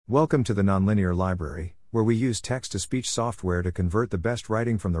Welcome to the Nonlinear Library, where we use text-to-speech software to convert the best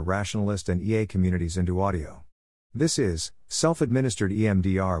writing from the rationalist and EA communities into audio. This is Self-administered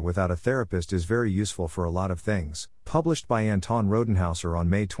EMDR without a therapist is very useful for a lot of things, published by Anton Rodenhauser on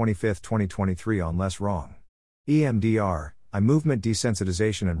May 25, 2023 on Less Wrong. EMDR, eye movement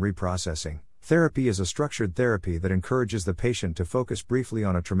desensitization and reprocessing, therapy is a structured therapy that encourages the patient to focus briefly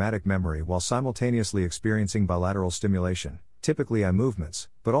on a traumatic memory while simultaneously experiencing bilateral stimulation, typically eye movements,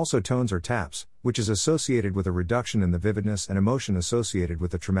 but also tones or taps, which is associated with a reduction in the vividness and emotion associated with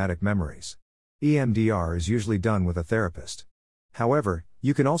the traumatic memories. EMDR is usually done with a therapist. However,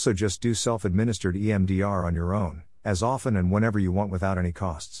 you can also just do self-administered EMDR on your own, as often and whenever you want without any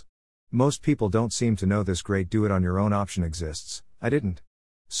costs. Most people don't seem to know this great do-it-on-your-own option exists. I didn't.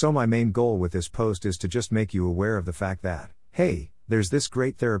 So my main goal with this post is to just make you aware of the fact that, hey, there's this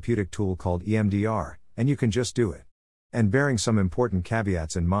great therapeutic tool called EMDR, and you can just do it. And bearing some important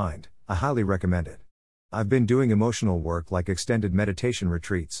caveats in mind, I highly recommend it. I've been doing emotional work like extended meditation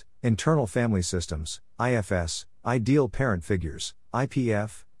retreats, internal family systems, IFS, ideal parent figures,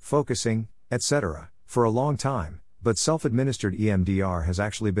 IPF, focusing, etc., for a long time, but self-administered EMDR has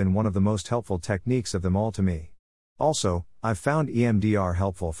actually been one of the most helpful techniques of them all to me. Also, I've found EMDR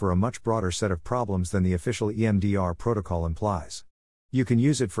helpful for a much broader set of problems than the official EMDR protocol implies. You can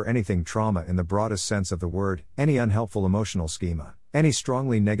use it for anything trauma in the broadest sense of the word, any unhelpful emotional schema, any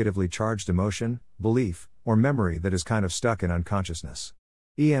strongly negatively charged emotion, belief, or memory that is kind of stuck in unconsciousness.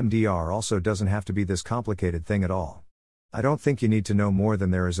 EMDR also doesn't have to be this complicated thing at all. I don't think you need to know more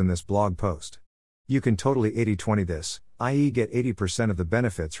than there is in this blog post. You can totally 80-20 this, i.e. get 80% of the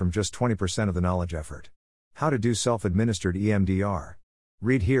benefits from just 20% of the knowledge effort. How to do self-administered EMDR.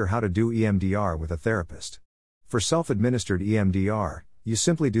 Read here how to do EMDR with a therapist. For self-administered EMDR, you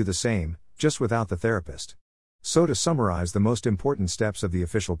simply do the same, just without the therapist. So to summarize the most important steps of the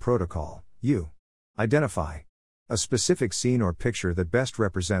official protocol, you identify a specific scene or picture that best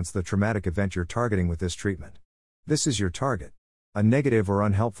represents the traumatic event you're targeting with this treatment. This is your target. A negative or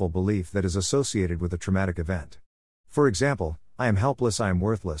unhelpful belief that is associated with a traumatic event. For example, I am helpless, I am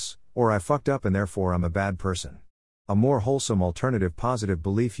worthless, or I fucked up and therefore I'm a bad person. A more wholesome alternative positive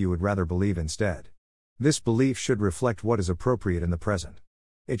belief you would rather believe instead. This belief should reflect what is appropriate in the present.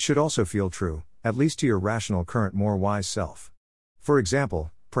 It should also feel true, at least to your rational current more wise self. For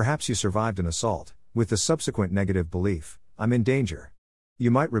example, perhaps you survived an assault, with the subsequent negative belief, I'm in danger. You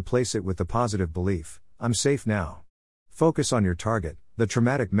might replace it with the positive belief, I'm safe now. Focus on your target, the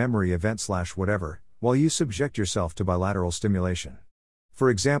traumatic memory event/whatever, while you subject yourself to bilateral stimulation. For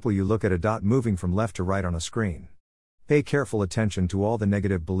example, you look at a dot moving from left to right on a screen. Pay careful attention to all the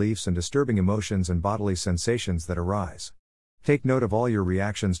negative beliefs and disturbing emotions and bodily sensations that arise. Take note of all your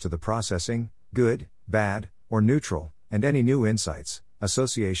reactions to the processing, good, bad, or neutral, and any new insights,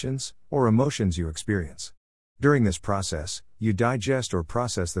 associations, or emotions you experience. During this process, you digest or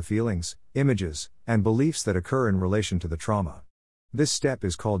process the feelings, images, and beliefs that occur in relation to the trauma. This step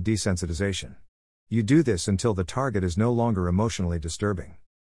is called desensitization. You do this until the target is no longer emotionally disturbing.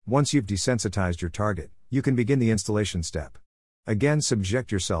 Once you've desensitized your target, you can begin the installation step. Again,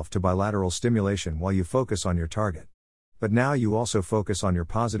 subject yourself to bilateral stimulation while you focus on your target. But now you also focus on your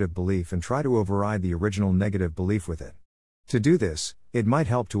positive belief and try to override the original negative belief with it. To do this, it might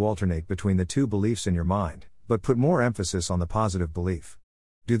help to alternate between the two beliefs in your mind, but put more emphasis on the positive belief.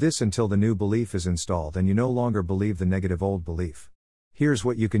 Do this until the new belief is installed and you no longer believe the negative old belief. Here's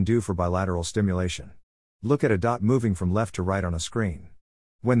what you can do for bilateral stimulation. Look at a dot moving from left to right on a screen.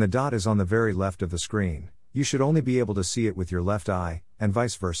 When the dot is on the very left of the screen, you should only be able to see it with your left eye, and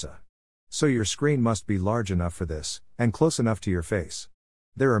vice versa. So your screen must be large enough for this, and close enough to your face.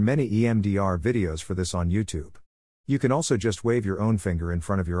 There are many EMDR videos for this on YouTube. You can also just wave your own finger in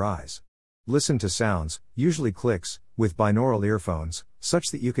front of your eyes. Listen to sounds, usually clicks, with binaural earphones,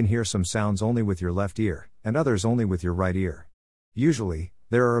 such that you can hear some sounds only with your left ear, and others only with your right ear. Usually,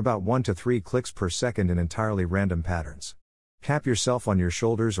 there are about 1 to 3 clicks per second in entirely random patterns. Tap yourself on your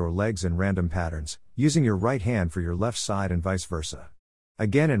shoulders or legs in random patterns, using your right hand for your left side and vice versa.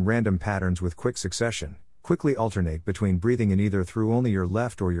 Again in random patterns with quick succession, quickly alternate between breathing in either through only your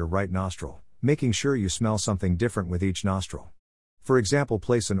left or your right nostril, making sure you smell something different with each nostril. For example,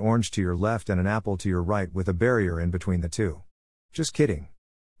 place an orange to your left and an apple to your right with a barrier in between the two. Just kidding.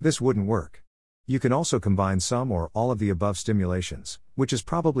 This wouldn't work. You can also combine some or all of the above stimulations, which is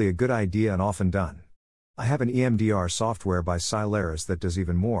probably a good idea and often done. I have an EMDR software by Silaris that does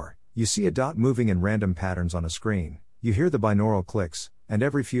even more. You see a dot moving in random patterns on a screen, you hear the binaural clicks, and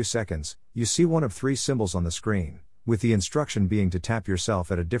every few seconds, you see one of 3 symbols on the screen, with the instruction being to tap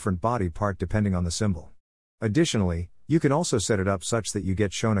yourself at a different body part depending on the symbol. Additionally, You can also set it up such that you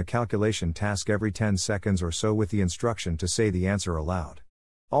get shown a calculation task every 10 seconds or so with the instruction to say the answer aloud.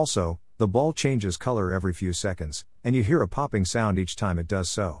 Also, the ball changes color every few seconds, and you hear a popping sound each time it does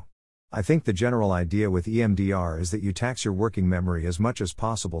so. I think the general idea with EMDR is that you tax your working memory as much as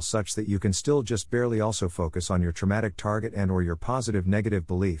possible such that you can still just barely also focus on your traumatic target and or your positive negative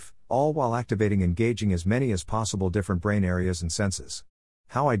belief, all while activating engaging as many as possible different brain areas and senses.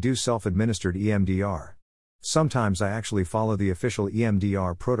 How I do self-administered EMDR. Sometimes I actually follow the official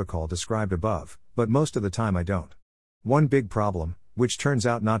EMDR protocol described above, but most of the time I don't. One big problem, which turns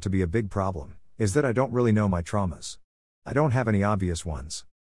out not to be a big problem, is that I don't really know my traumas. I don't have any obvious ones.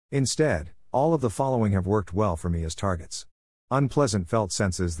 Instead, all of the following have worked well for me as targets. Unpleasant felt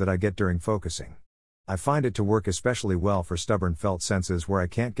senses that I get during focusing. I find it to work especially well for stubborn felt senses where I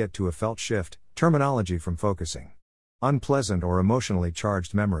can't get to a felt shift, terminology from focusing. Unpleasant or emotionally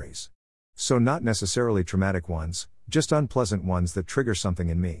charged memories. So not necessarily traumatic ones, just unpleasant ones that trigger something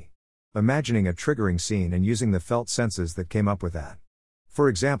in me. Imagining a triggering scene and using the felt senses that came up with that. For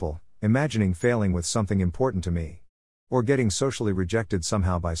example, imagining failing with something important to me. Or getting socially rejected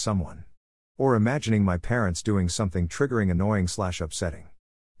somehow by someone. Or imagining my parents doing something triggering, annoying/upsetting.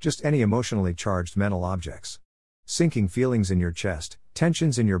 Just any emotionally charged mental objects. Sinking feelings in your chest,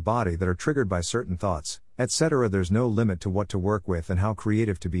 tensions in your body that are triggered by certain thoughts, etc. There's no limit to what to work with and how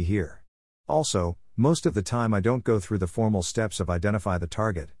creative to be here. Also, most of the time I don't go through the formal steps of identify the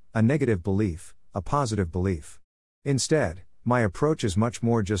target, a negative belief, a positive belief. Instead, my approach is much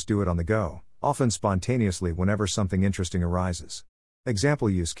more just do it on the go, often spontaneously whenever something interesting arises. Example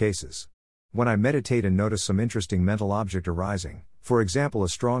use cases. When I meditate and notice some interesting mental object arising, for example a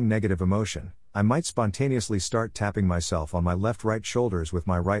strong negative emotion, I might spontaneously start tapping myself on my left-right shoulders with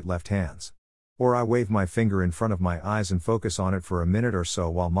my right-left hands. Or I wave my finger in front of my eyes and focus on it for a minute or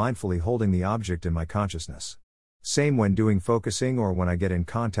so while mindfully holding the object in my consciousness. Same when doing focusing or when I get in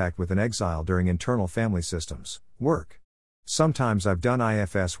contact with an exile during internal family systems work. Sometimes I've done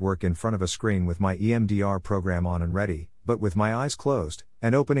IFS work in front of a screen with my EMDR program on and ready, but with my eyes closed,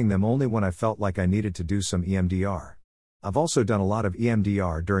 and opening them only when I felt like I needed to do some EMDR. I've also done a lot of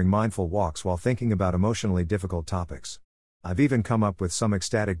EMDR during mindful walks while thinking about emotionally difficult topics. I've even come up with some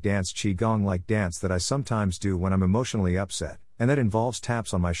ecstatic dance, qigong-like dance that I sometimes do when I'm emotionally upset, and that involves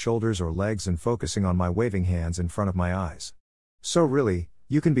taps on my shoulders or legs and focusing on my waving hands in front of my eyes. So really,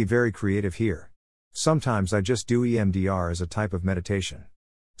 you can be very creative here. Sometimes I just do EMDR as a type of meditation.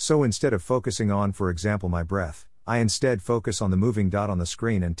 So instead of focusing on, for example, my breath, I instead focus on the moving dot on the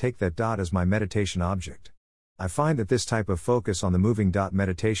screen and take that dot as my meditation object. I find that this type of focus on the moving dot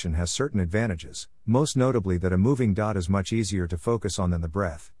meditation has certain advantages, most notably that a moving dot is much easier to focus on than the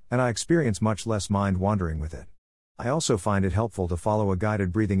breath, and I experience much less mind wandering with it. I also find it helpful to follow a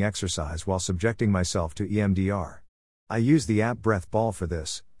guided breathing exercise while subjecting myself to EMDR. I use the app Breath Ball for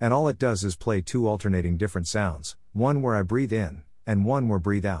this, and all it does is play two alternating different sounds, one where I breathe in, and one where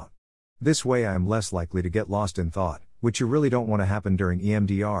breathe out. This way I am less likely to get lost in thought, which you really don't want to happen during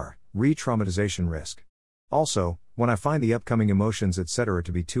EMDR, re-traumatization risk. Also, when I find the upcoming emotions etc.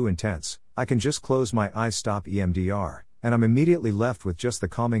 to be too intense, I can just close my eyes, stop EMDR, and I'm immediately left with just the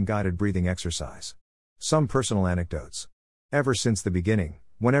calming guided breathing exercise. Some personal anecdotes. Ever since the beginning,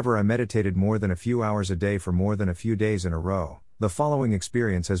 whenever I meditated more than a few hours a day for more than a few days in a row, the following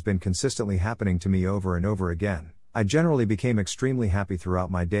experience has been consistently happening to me over and over again. I generally became extremely happy throughout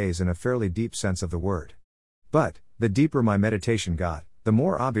my days in a fairly deep sense of the word. But, the deeper my meditation got, the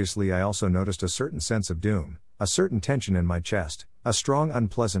more obviously I also noticed a certain sense of doom, a certain tension in my chest, a strong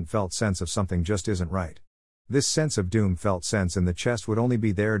unpleasant felt sense of something just isn't right. This sense of doom felt sense in the chest would only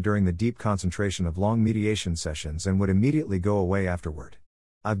be there during the deep concentration of long meditation sessions and would immediately go away afterward.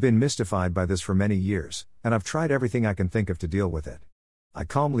 I've been mystified by this for many years, and I've tried everything I can think of to deal with it. I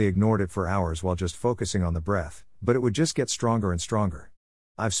calmly ignored it for hours while just focusing on the breath, but it would just get stronger and stronger.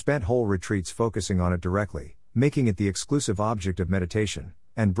 I've spent whole retreats focusing on it directly, making it the exclusive object of meditation,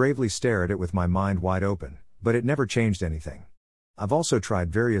 and bravely stare at it with my mind wide open, but it never changed anything. I've also tried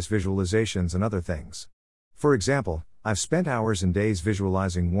various visualizations and other things. For example, I've spent hours and days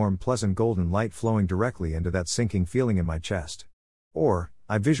visualizing warm, pleasant golden light flowing directly into that sinking feeling in my chest. Or,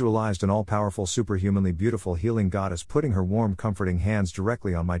 I visualized an all-powerful, superhumanly beautiful healing goddess putting her warm, comforting hands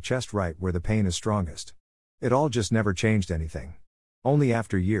directly on my chest right where the pain is strongest. It all just never changed anything. Only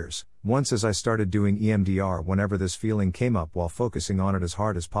after years, once as I started doing EMDR whenever this feeling came up while focusing on it as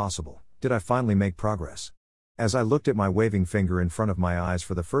hard as possible, did I finally make progress. As I looked at my waving finger in front of my eyes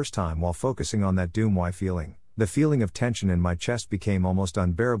for the first time while focusing on that doom-why feeling, the feeling of tension in my chest became almost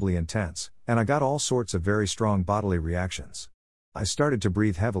unbearably intense, and I got all sorts of very strong bodily reactions. I started to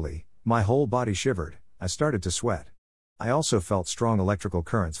breathe heavily, my whole body shivered, I started to sweat. I also felt strong electrical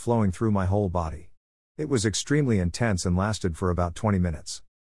currents flowing through my whole body. It was extremely intense and lasted for about 20 minutes.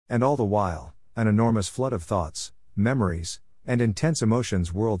 And all the while, an enormous flood of thoughts, memories, and intense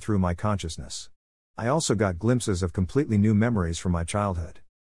emotions whirled through my consciousness. I also got glimpses of completely new memories from my childhood.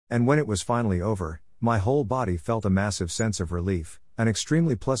 And when it was finally over, my whole body felt a massive sense of relief, an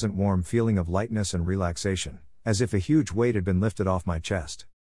extremely pleasant warm feeling of lightness and relaxation, as if a huge weight had been lifted off my chest.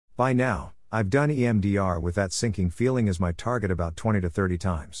 By now, I've done EMDR with that sinking feeling as my target about 20 to 30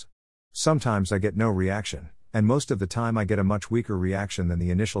 times. Sometimes I get no reaction, and most of the time I get a much weaker reaction than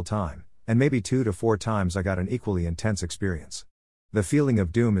the initial time, and maybe 2 to 4 times I got an equally intense experience. The feeling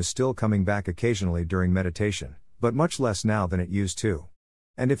of doom is still coming back occasionally during meditation, but much less now than it used to.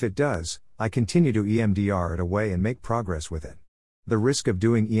 And if it does, I continue to EMDR it away and make progress with it. The risk of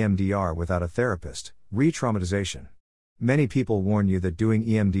doing EMDR without a therapist, re-traumatization. Many people warn you that doing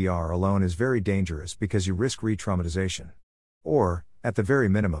EMDR alone is very dangerous because you risk re-traumatization. Or, at the very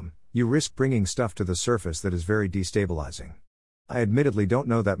minimum, you risk bringing stuff to the surface that is very destabilizing. I admittedly don't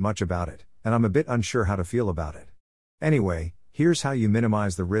know that much about it, and I'm a bit unsure how to feel about it. Anyway, here's how you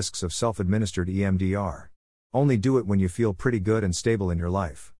minimize the risks of self-administered EMDR. Only do it when you feel pretty good and stable in your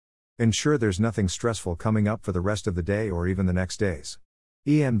life. Ensure there's nothing stressful coming up for the rest of the day or even the next days.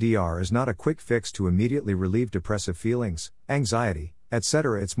 EMDR is not a quick fix to immediately relieve depressive feelings, anxiety,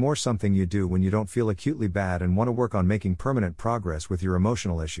 etc. It's more something you do when you don't feel acutely bad and want to work on making permanent progress with your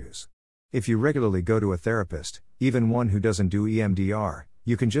emotional issues. If you regularly go to a therapist, even one who doesn't do EMDR,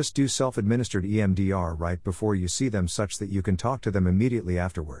 you can just do self-administered EMDR right before you see them such that you can talk to them immediately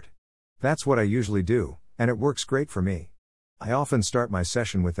afterward. That's what I usually do, and it works great for me. I often start my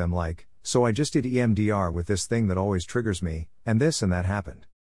session with them like, "So I just did EMDR with this thing that always triggers me, and this and that happened."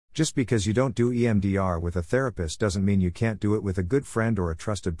 Just because you don't do EMDR with a therapist doesn't mean you can't do it with a good friend or a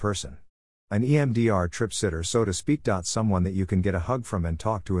trusted person. An EMDR trip sitter, so to speak. Someone that you can get a hug from and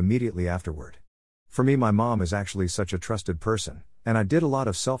talk to immediately afterward. For me, my mom is actually such a trusted person, and I did a lot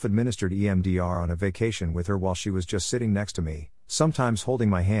of self-administered EMDR on a vacation with her while she was just sitting next to me, sometimes holding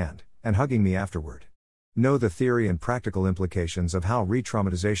my hand, and hugging me afterward. Know the theory and practical implications of how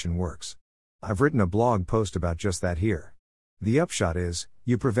re-traumatization works. I've written a blog post about just that here. The upshot is,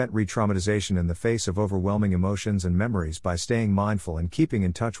 you prevent re-traumatization in the face of overwhelming emotions and memories by staying mindful and keeping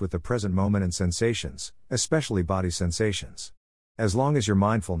in touch with the present moment and sensations, especially body sensations. As long as your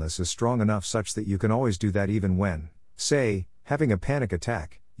mindfulness is strong enough such that you can always do that even when, say, having a panic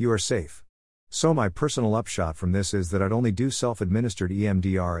attack, you are safe. So my personal upshot from this is that I'd only do self-administered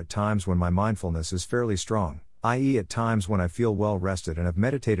EMDR at times when my mindfulness is fairly strong, i.e. at times when I feel well rested and have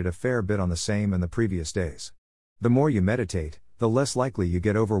meditated a fair bit on the same and the previous days. The more you meditate, the less likely you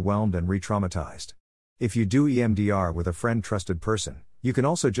get overwhelmed and re-traumatized. If you do EMDR with a trusted person, you can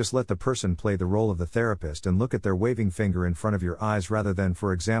also just let the person play the role of the therapist and look at their waving finger in front of your eyes rather than,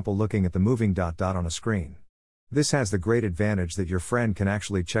 for example, looking at the moving dot on a screen. This has the great advantage that your friend can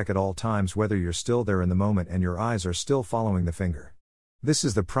actually check at all times whether you're still there in the moment and your eyes are still following the finger. This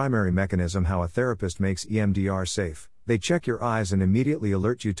is the primary mechanism how a therapist makes EMDR safe. They check your eyes and immediately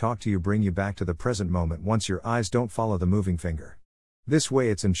alert you, talk to you, bring you back to the present moment once your eyes don't follow the moving finger. This way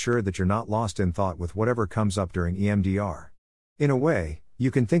it's ensured that you're not lost in thought with whatever comes up during EMDR. In a way,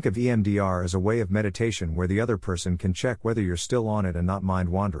 you can think of EMDR as a way of meditation where the other person can check whether you're still on it and not mind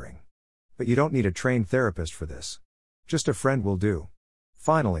wandering. But you don't need a trained therapist for this. Just a friend will do.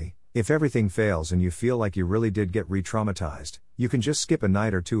 Finally, if everything fails and you feel like you really did get re-traumatized, you can just skip a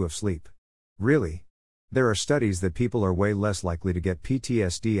night or two of sleep. Really? There are studies that people are way less likely to get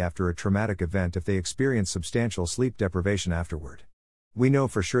PTSD after a traumatic event if they experience substantial sleep deprivation afterward. We know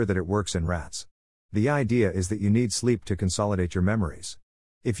for sure that it works in rats. The idea is that you need sleep to consolidate your memories.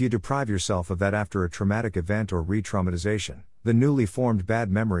 If you deprive yourself of that after a traumatic event or re-traumatization, the newly formed bad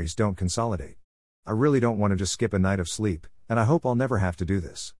memories don't consolidate. I really don't want to just skip a night of sleep, and I hope I'll never have to do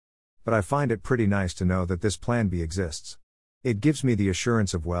this. But I find it pretty nice to know that this plan B exists. It gives me the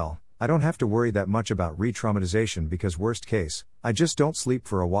assurance of, well, I don't have to worry that much about re-traumatization because worst case, I just don't sleep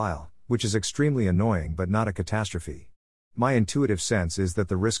for a while, which is extremely annoying but not a catastrophe. My intuitive sense is that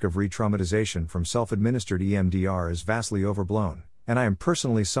the risk of re-traumatization from self-administered EMDR is vastly overblown, and I am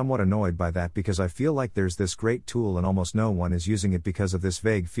personally somewhat annoyed by that because I feel like there's this great tool and almost no one is using it because of this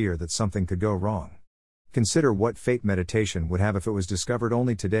vague fear that something could go wrong. Consider what fate meditation would have if it was discovered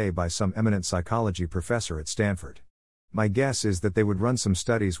only today by some eminent psychology professor at Stanford. My guess is that they would run some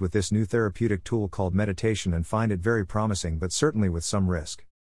studies with this new therapeutic tool called meditation and find it very promising but certainly with some risk.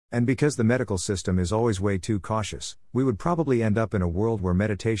 And because the medical system is always way too cautious, we would probably end up in a world where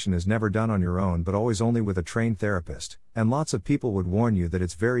meditation is never done on your own but always only with a trained therapist, and lots of people would warn you that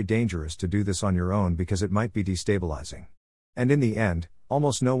it's very dangerous to do this on your own because it might be destabilizing. And in the end,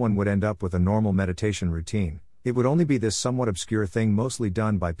 almost no one would end up with a normal meditation routine. It would only be this somewhat obscure thing mostly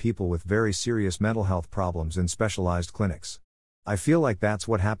done by people with very serious mental health problems in specialized clinics. I feel like that's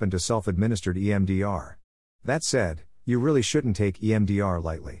what happened to self-administered EMDR. That said, you really shouldn't take EMDR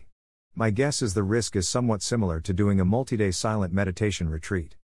lightly. My guess is the risk is somewhat similar to doing a multi-day silent meditation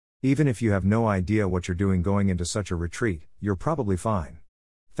retreat. Even if you have no idea what you're doing going into such a retreat, you're probably fine.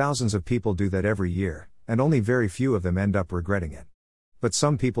 Thousands of people do that every year, and only very few of them end up regretting it. But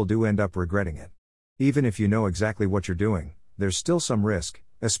some people do end up regretting it. Even if you know exactly what you're doing, there's still some risk,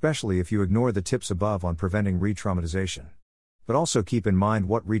 especially if you ignore the tips above on preventing re-traumatization. But also keep in mind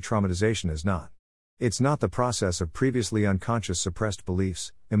what re-traumatization is not. It's not the process of previously unconscious suppressed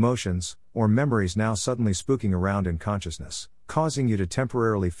beliefs, emotions, or memories now suddenly spooking around in consciousness, causing you to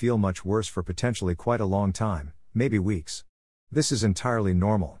temporarily feel much worse for potentially quite a long time, maybe weeks. This is entirely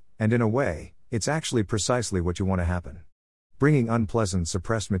normal, and in a way, it's actually precisely what you want to happen. Bringing unpleasant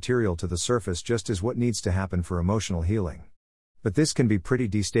suppressed material to the surface just is what needs to happen for emotional healing. But this can be pretty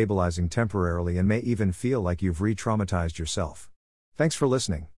destabilizing temporarily and may even feel like you've re-traumatized yourself. Thanks for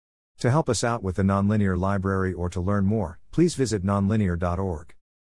listening. To help us out with the Nonlinear Library or to learn more, please visit nonlinear.org.